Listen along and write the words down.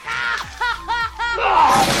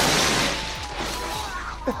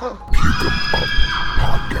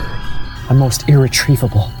A most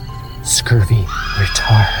irretrievable, scurvy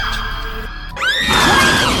retard.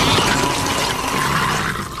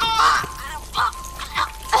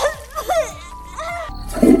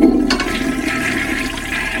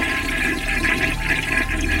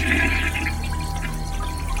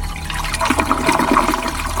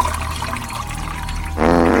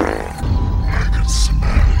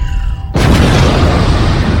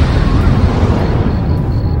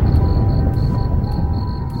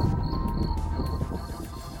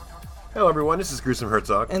 Hello everyone, this is Gruesome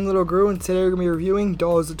Herzog. And Little Gru, and today we're going to be reviewing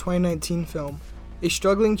Dolls, the 2019 film. A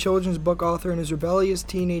struggling children's book author and his rebellious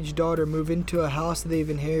teenage daughter move into a house that they've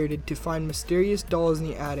inherited to find mysterious dolls in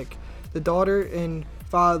the attic. The daughter and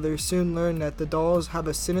father soon learn that the dolls have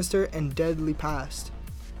a sinister and deadly past.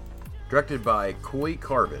 Directed by Coy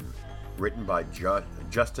Carvin, written by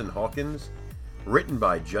Justin Hawkins,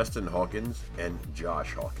 and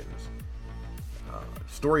Josh Hawkins.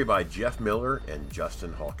 Story by Jeff Miller and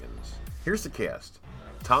Justin Hawkins. Here's the cast.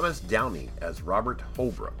 Thomas Downey as Robert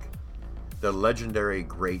Holbrook. The legendary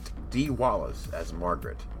great Dee Wallace as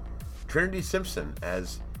Margaret. Trinity Simpson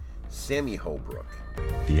as Sammy Holbrook.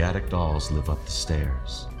 The attic dolls live up the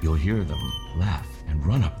stairs. You'll hear them laugh and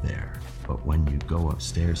run up there. But when you go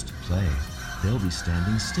upstairs to play, they'll be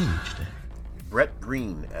standing stage day. Brett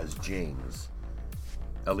Green as James.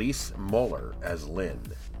 Elise Moeller as Lynn.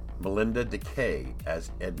 Melinda Decay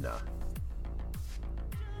as Edna.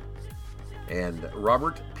 And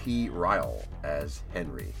Robert P. Ryle as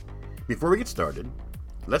Henry. Before we get started,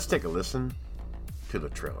 let's take a listen to the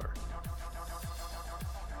trailer.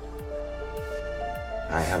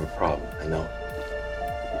 I have a problem, I know.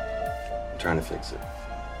 I'm trying to fix it.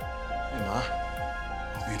 Hey, Ma.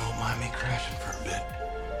 Hope you don't mind me crashing for a bit.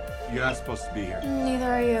 You're not supposed to be here. Neither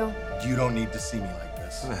are you. You don't need to see me like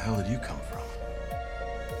this. Where the hell did you come from?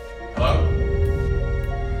 Hello?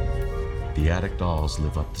 The attic dolls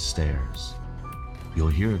live up the stairs. You'll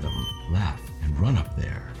hear them laugh and run up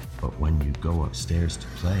there. But when you go upstairs to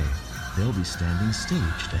play, they'll be standing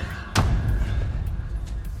stage day.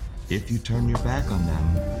 If you turn your back on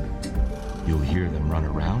them, you'll hear them run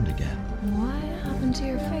around again. What happened to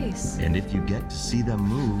your face? And if you get to see them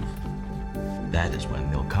move, that is when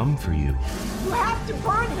they'll come for you. You have to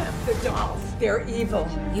burn them, the dolls. They're evil.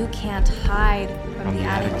 You can't hide from the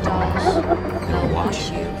attic dolls. They'll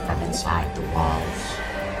watch you from inside the walls.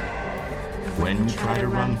 When you try to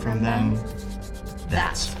run from them,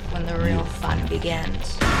 That's when the real fun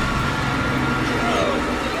begins.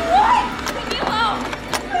 What? Leave me alone!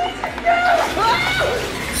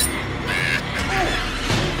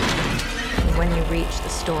 When you reach the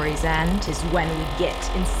story's end is when we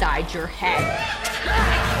get inside your head.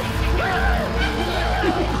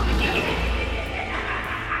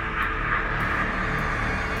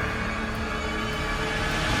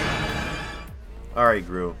 All right,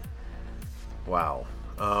 Gru. Wow.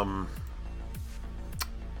 The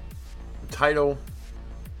title,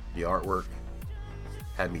 the artwork,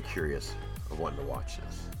 had me curious of wanting to watch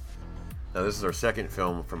this. Now, this is our second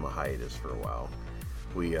film from a hiatus for a while.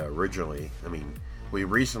 We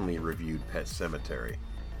recently reviewed Pet Sematary.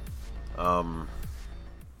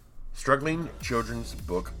 Struggling children's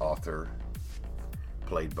book author,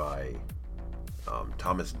 played by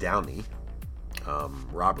Thomas Downey,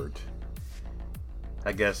 Robert,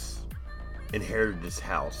 I guess, inherited this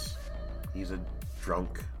house. He's a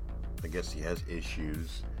drunk. I guess he has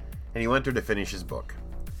issues. And he went there to finish his book.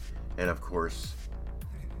 And of course,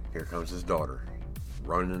 here comes his daughter,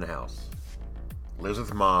 running in the house. Lives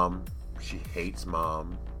with mom. She hates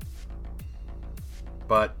mom.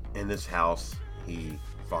 But in this house, he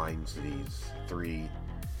finds these three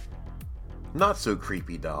not so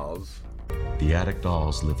creepy dolls. the attic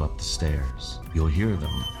dolls live up the stairs. You'll hear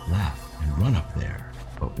them laugh and run up there.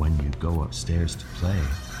 But when you go upstairs to play,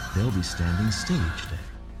 they'll be standing stage day.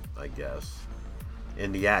 I guess,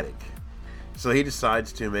 in the attic. So he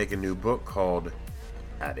decides to make a new book called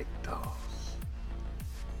Attic Dolls.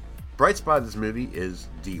 Bright spot of this movie is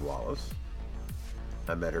Dee Wallace.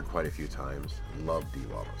 I met her quite a few times. Love Dee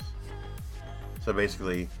Wallace. So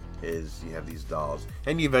basically, you have these dolls,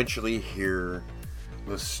 and you eventually hear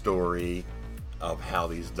the story of how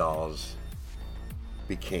these dolls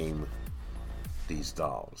became these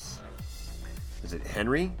dolls. Is it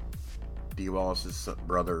Henry? Dee Wallace's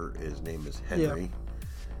brother, his name is Henry. Yeah.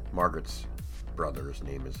 Margaret's brother's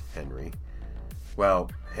name is Henry. Well,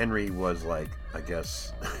 Henry was like, I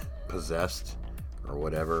guess, possessed or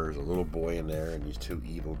whatever. There's a little boy in there and these two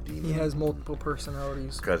evil demons. He has multiple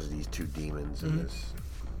personalities. Because of these two demons and this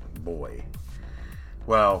boy.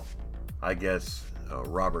 Well, I guess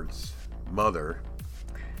Robert's mother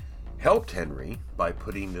helped Henry by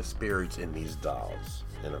putting the spirits in these dolls.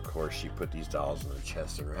 And of course, she put these dolls in a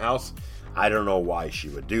chest in her house. I don't know why she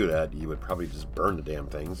would do that. You would probably just burn the damn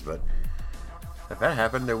things, but if that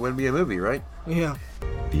happened, there wouldn't be a movie, right? Yeah.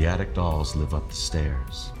 The attic dolls live up the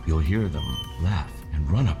stairs. You'll hear them laugh and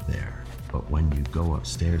run up there. But when you go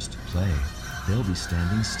upstairs to play, they'll be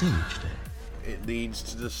standing stage day. It leads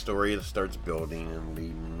to the story that starts building and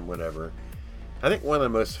leading, whatever. I think one of the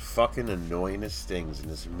most fucking annoyingest things in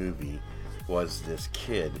this movie was this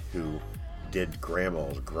kid who did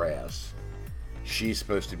Grandma's grass. She's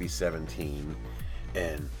supposed to be 17,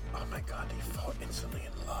 and oh my god, they fall instantly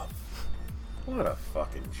in love. What a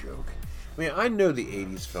fucking joke. I mean, I know the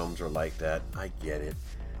 80s films are like that, I get it,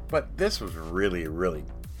 but this was really, really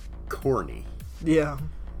corny. Yeah.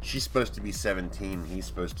 She's supposed to be 17, he's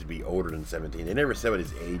supposed to be older than 17. They never said what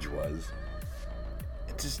his age was.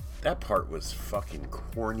 It just, that part was fucking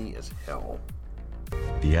corny as hell.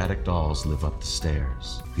 The attic dolls live up the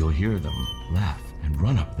stairs. You'll hear them laugh and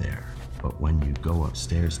run up there. But when you go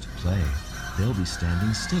upstairs to play, they'll be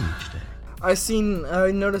standing stage day.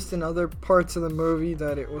 I noticed in other parts of the movie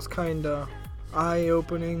that it was kind of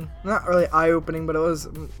eye-opening. Not really eye-opening, but it was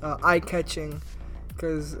eye-catching.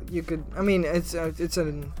 Because you could, I mean, it's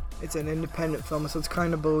an independent film, so it's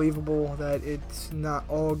kind of believable that it's not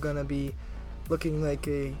all gonna be looking like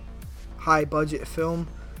a high-budget film.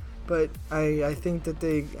 But I think that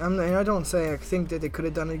I think that they could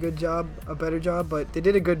have done a better job, but they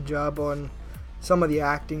did a good job on some of the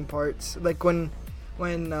acting parts. Like when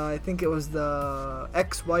I think it was the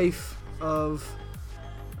ex-wife of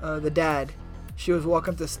the dad, she was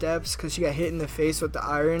walking up the steps because she got hit in the face with the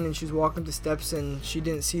iron, and she was walking up the steps and she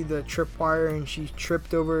didn't see the tripwire and she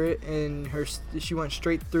tripped over it, and she went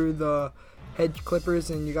straight through the hedge clippers,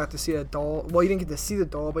 and you got to see a doll. Well, you didn't get to see the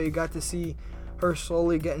doll, but you got to see her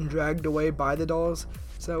slowly getting dragged away by the dolls,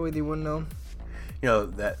 so that way they wouldn't know. You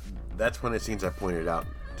know, that's one of the scenes I pointed out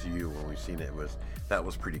to you when we seen it. That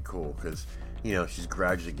was pretty cool because, you know, she's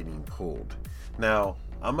gradually getting pulled. Now,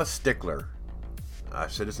 I'm a stickler.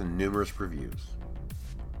 I've said this in numerous reviews.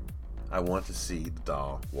 I want to see the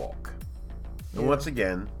doll walk. And once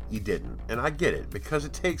again, he didn't. And I get it, because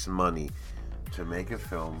it takes money to make a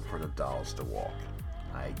film for the dolls to walk.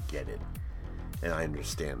 I get it. And I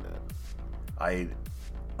understand that. I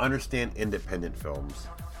understand independent films.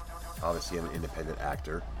 Obviously, I'm an independent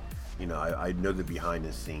actor. You know, I know the behind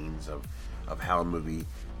the scenes of how a movie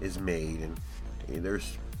is made, and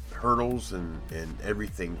there's hurdles and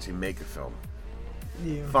everything to make a film.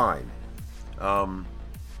 Yeah. Fine.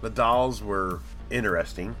 The dolls were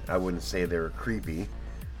interesting. I wouldn't say they were creepy,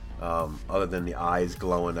 other than the eyes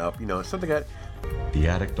glowing up. You know, something that... The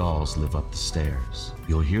attic dolls live up the stairs.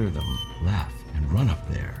 You'll hear them laugh and run up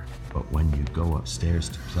there. But when you go upstairs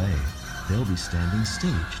to play, they'll be standing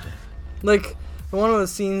stage day. Like, one of the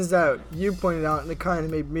scenes that you pointed out, and it kind of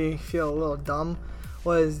made me feel a little dumb,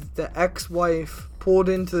 was the ex-wife pulled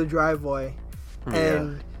into the driveway,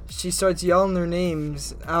 and she starts yelling their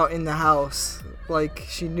names out in the house, like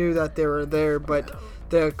she knew that they were there, but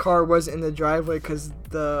the car wasn't in the driveway because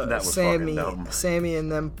Sammy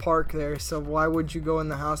and them park there. So why would you go in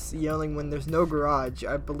the house yelling when there's no garage?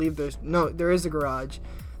 I believe there is a garage,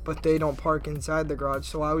 but they don't park inside the garage.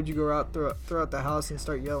 So why would you go out throughout the house and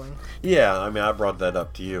start yelling? Yeah, I mean, I brought that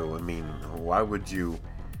up to you. I mean, why would you...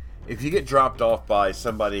 If you get dropped off by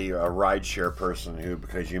somebody, a rideshare person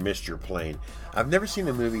because you missed your plane. I've never seen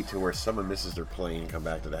a movie to where someone misses their plane and come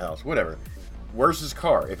back to the house. Whatever. Where's his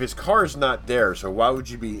car? If his car is not there, so why would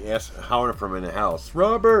you be hollering from in the house?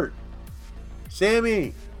 Robert!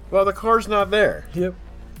 Sammy! Well, the car's not there. Yep.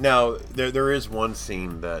 Now, there is one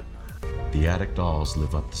scene that... The attic dolls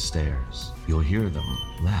live up the stairs. You'll hear them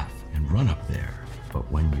laugh and run up there. But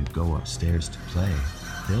when you go upstairs to play,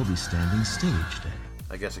 they'll be standing stage day.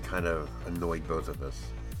 I guess it kind of annoyed both of us.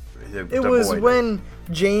 It was when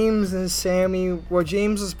James and Sammy... Well,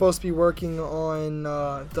 James was supposed to be working on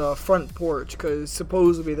the front porch because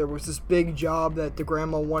supposedly there was this big job that the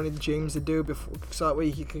grandma wanted James to do so that way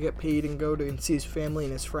he could get paid and go to and see his family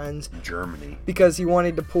and his friends. Germany. Because he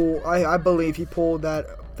wanted to pull... I believe he pulled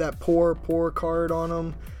that poor card on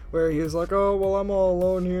him where he was like, oh, well, I'm all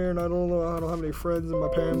alone here and I don't have any friends and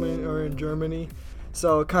my family are in Germany.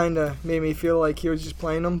 So it kind of made me feel like he was just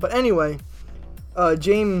playing them. But anyway...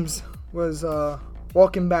 James was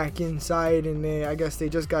walking back inside, and I guess they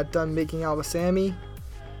just got done making out with Sammy,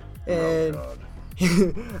 and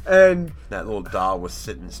and that little doll was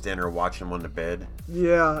standing there watching him on the bed.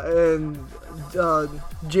 Yeah, and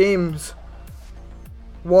James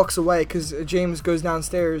walks away because James goes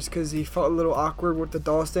downstairs because he felt a little awkward with the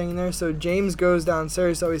doll staying there. So James goes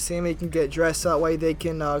downstairs so Sammy can get dressed. That way they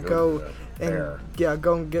can go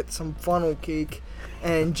and get some funnel cake.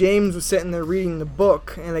 And James was sitting there reading the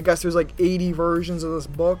book, and I guess there's like 80 versions of this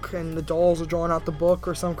book, and the dolls are drawing out the book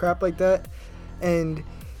or some crap like that. And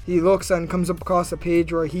he looks and comes up across a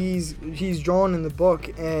page where he's drawn in the book,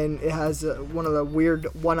 and it has one of the weird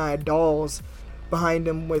one-eyed dolls behind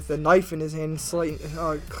him with a knife in his hand,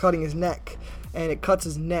 cutting his neck, and it cuts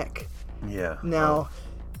his neck. Yeah. Now,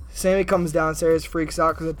 Sammy comes downstairs, freaks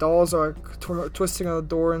out because the dolls are twisting on the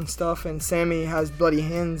door and stuff, and Sammy has bloody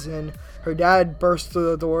hands, and her dad burst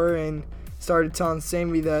through the door and started telling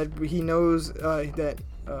Sammy that he knows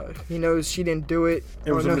he knows she didn't do it.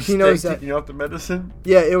 It was a mistake he knows that, taking you off the medicine?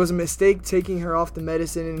 Yeah, it was a mistake taking her off the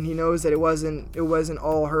medicine, and he knows that it wasn't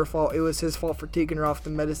all her fault. It was his fault for taking her off the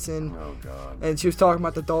medicine. Oh, God. And she was talking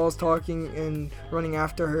about the dolls talking and running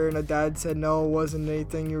after her, and the dad said, no, it wasn't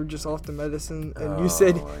anything. You were just off the medicine. And you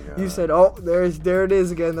said, oh, there it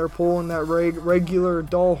is again. They're pulling that regular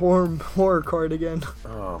doll horror card again.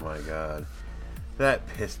 Oh, my God. That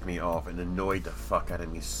pissed me off and annoyed the fuck out of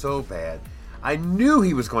me so bad. I knew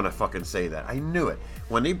he was going to fucking say that. I knew it.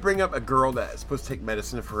 When they bring up a girl that's supposed to take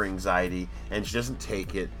medicine for anxiety and she doesn't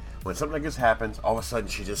take it, when something like this happens, all of a sudden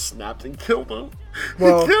she just snapped and killed him.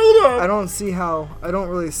 Well, killed him! I don't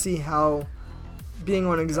really see how being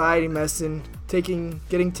on anxiety medicine,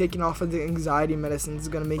 getting taken off of the anxiety medicine is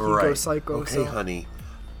going to make you go psycho. Okay, honey.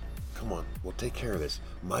 Come on. We'll take care of this.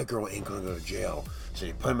 My girl ain't going to go to jail. So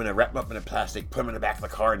you put him wrap him up in a plastic, put him in the back of the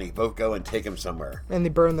car, and they both go and take him somewhere. And they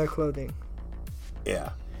burn their clothing.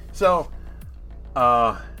 Yeah. So,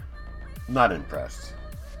 not impressed.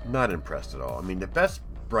 Not impressed at all. I mean, the best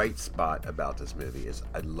bright spot about this movie is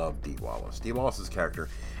I love Dee Wallace. Dee Wallace's character.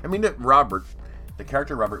 I mean, the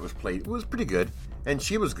character Robert was pretty good. And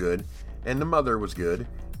she was good. And the mother was good.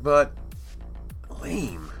 But,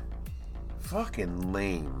 lame. Fucking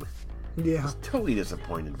lame. Yeah. I was totally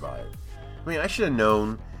disappointed by it. I mean, I should have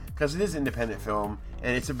known, because it is an independent film,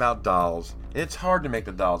 and it's about dolls, and it's hard to make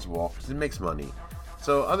the dolls walk, because it makes money.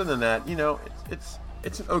 So, other than that,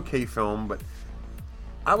 it's an okay film, but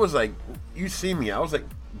I was like, you see me, I was like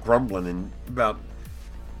grumbling about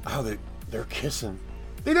how they're kissing.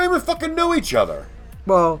 They don't even fucking know each other.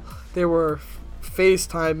 Well, they were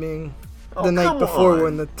FaceTiming the night before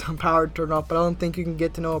when the power turned off, but I don't think you can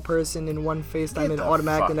get to know a person in one FaceTime and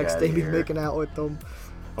automatically the next day be making out with them.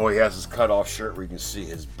 Oh, he has his cut-off shirt where you can see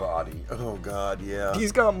his body. Oh, God, yeah.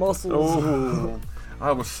 He's got muscles. Oh,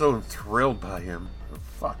 I was so thrilled by him. Oh,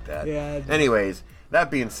 fuck that. Yeah. Anyways, that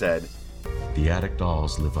being said, the attic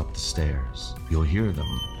dolls live up the stairs. You'll hear them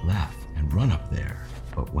laugh and run up there.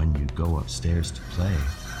 But when you go upstairs to play,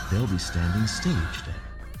 they'll be standing staged.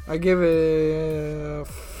 I give it a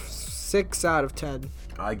 6 out of 10.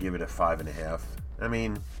 I give it a 5.5. I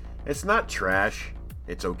mean, it's not trash.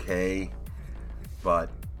 It's okay. But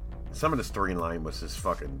some of the storyline was just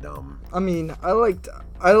fucking dumb. I mean, I liked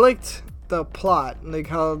the plot, like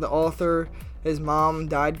how the author, his mom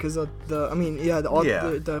died because of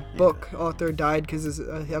the book author died because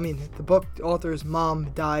the book author's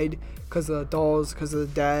mom died because of the dolls, because of the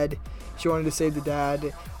dad. She wanted to save the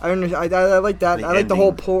dad. I like that. I like the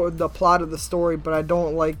whole the plot of the story, but I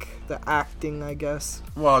don't like the acting, I guess.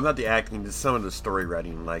 Well, not the acting, just some of the story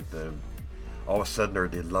writing, like all of a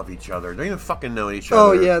sudden they love each other. They don't even fucking know each other.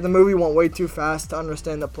 Oh yeah, the movie went way too fast to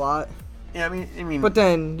understand the plot. Yeah, I mean. But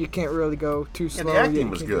then you can't really go too slow. The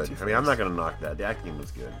acting was good. I mean, I'm not gonna knock that. The acting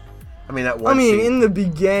was good. I mean, scene, in the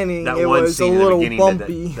beginning, it was a little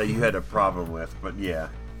bumpy. That you had a problem with, but yeah.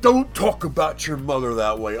 Don't talk about your mother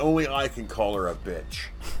that way. Only I can call her a bitch.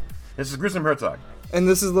 This is Grissom Herzog. And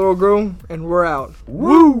this is Little Groom, and we're out.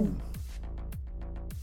 Woo!